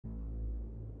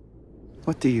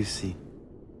What do you see?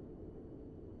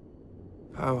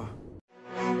 Power.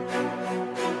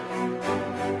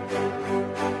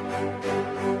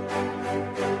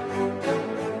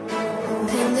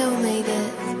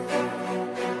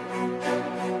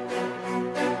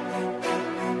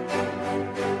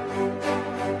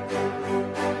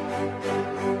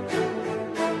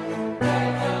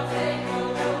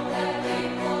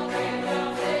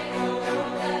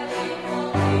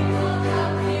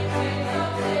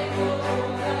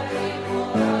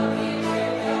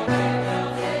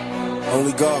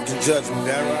 Only God can judge me.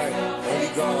 That right?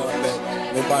 Only God, I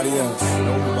bet. Nobody else.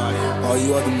 Nobody else. All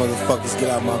you other motherfuckers, get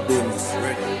out my business.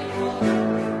 Ready?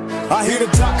 I hear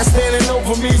the doctor standing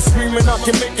over me, screaming I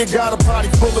can make it. Got a body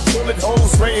full of bullet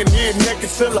holes, laying here naked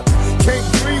still. I can't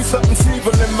breathe, something's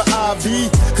evil in my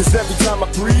IV. Cause every time I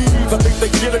breathe, I think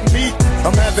they're killing me.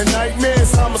 I'm having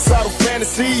nightmares, homicidal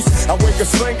fantasies. I wake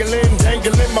up strangling,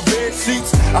 dangling my bed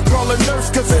sheets. I call a nurse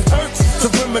cause it hurts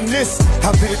to reminisce.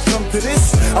 How did it come to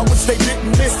this? I wish they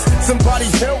didn't miss.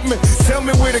 Somebody help me, tell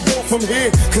me where to go from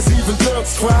here. Cause even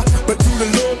thugs cry, but do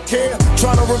the Lord care?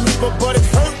 Trying to remember but it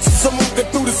hurts. So moving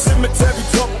through the cemetery,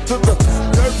 talking to the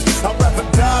dirt. I'd rather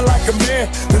die like a man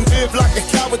than live like a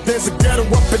coward. There's a ghetto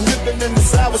up and living in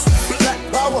this hours. Black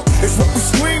power is what we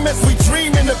scream as we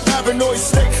dream in a paranoid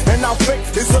state. And our fate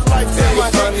is a life that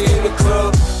I find me in the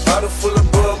club, bottle full of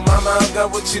bug. Mama, I got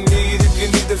what you need if you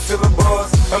need to fill the bars.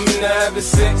 I'm into having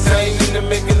sex, I ain't into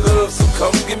making love. So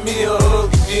come give me a hug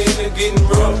if you're into getting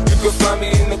rough. You can find me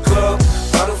in the club,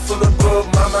 bottle full of bug.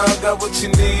 Mama, I got what you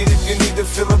need if you need to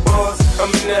fill the bars. I'm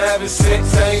into having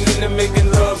sex, I ain't into making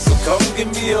love. So come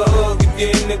give me a hug if you're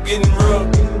into getting rough.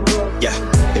 Yeah,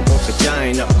 they both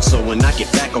vagina. So when I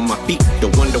get back on my feet, the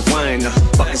wonder why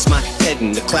buttons my head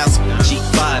in the clouds.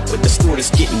 G5 with the stewardess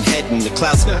getting head in the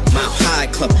clouds. Mile high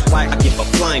club, I give a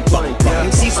flying fuck.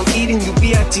 MCs, I'm eating you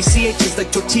B-I-T-C-H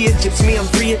like tortilla chips. Me, I'm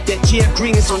free of that chia.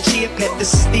 Green is on chia pet.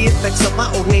 This is the effects of my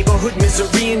old neighborhood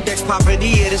misery. Index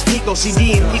poverty, it is Pico,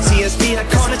 CD, and PTSD. That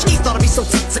carnage east ought to be so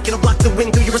toxic, it'll block the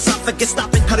wind through your esophagus.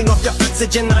 Stop it, cutting off your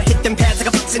oxygen. I hit them pads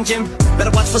like a boxing gym.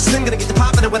 Better watch for sling, gonna get the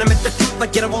poppin'. When I'm at the top,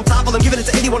 like get it on top. I'm giving it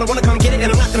to anyone who wanna come get it, and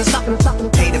I'm not gonna stop.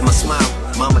 Hated my smile,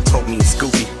 mama told me it's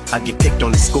goofy. I get picked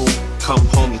on in school, come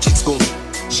home and she'd school me.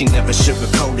 She never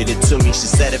sugarcoated it to me. She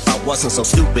said if I wasn't so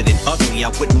stupid and ugly, I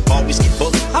wouldn't always get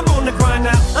bullied. I'm on the grind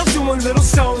now, I'm doing little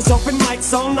shows, open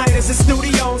mics all night as in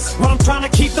studios. While I'm trying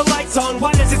to keep the lights on,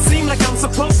 why does it seem like I'm so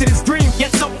close to this dream?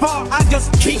 Yet so far, I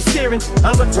just keep staring.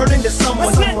 I'm returning to someone.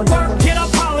 Let's network, get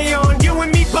up, Polly on, you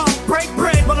and me both. Break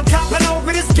bread while I'm copping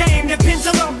over this game. The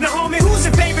pendulum, now homie, who's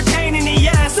your favorite pain in the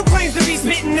ass? Who claims to be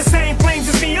spitting the same flames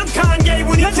as me? I'm Kanye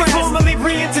when he crashed. Let me formally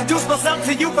reintroduce myself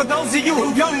to you for those of you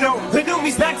who don't know. The new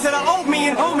me's back to the old me,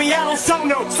 and homie, I don't show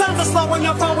no signs are slowing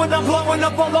up, throwing up, blowing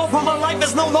up all over. My life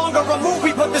is no longer a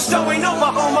movie, but the show ain't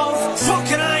over, homos.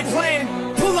 Fucking I ain't playing.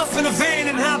 Pull up in a van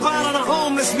and hop out on a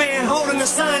homeless man holding a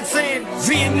sign saying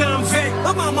Vietnam vet.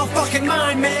 I'm on my fucking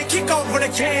mind, man. Kick over the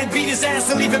can, beat his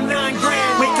ass and leave him $9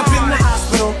 grand. Wake up in the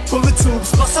hospital, full of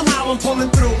tubes, but somehow I'm pulling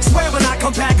through. Swear when I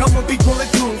come back, I'ma be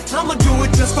bulletproof. I'ma do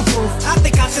it just for proof. I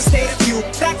think I should stay a few.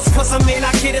 That's cause I may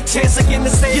not get a chance again to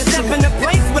say it. You step in the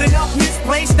place with enough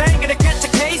misplaced, they ain't gonna catch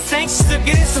a case. Anxious to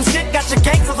get in some shit, got your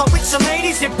gangsters on with your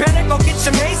ladies. You better go get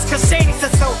your mace, cause Shady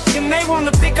said so. You may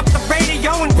wanna pick up the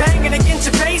radio and bang it against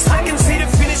your face. I can see the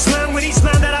finish line with each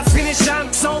line that I finish.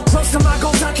 I'm so close to my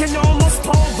goals, I can almost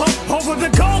pull over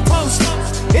the goalpost.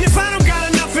 And if I don't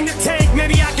got enough in the tank,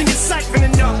 maybe I can just siphon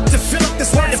enough to fill up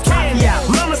this last can. Yeah,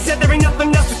 mama said there ain't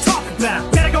nothing else to talk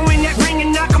about. Better go in that ring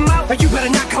and knock 'em out, or you better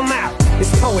not come out.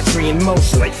 It's poetry in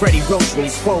motion, like Freddie Roach when he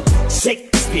spoke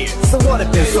Shakespeare. So what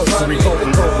if there's so to revolt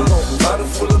and roll? Bottle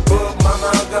full of bug,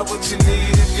 mama, I got what you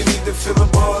need if you need to fill the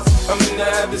bars. I'm into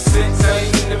having sex, I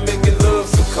ain't into making love.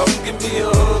 So come give me a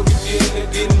hug if you're into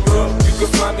getting rough. You can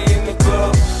find me in the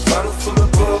club, bottle full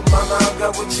of bug, mama, I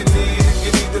got what you need if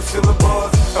you need to fill the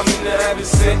bars. I'm into having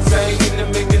sex, I ain't into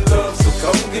making love. So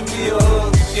come give me a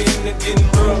hug if you're into getting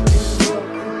rough.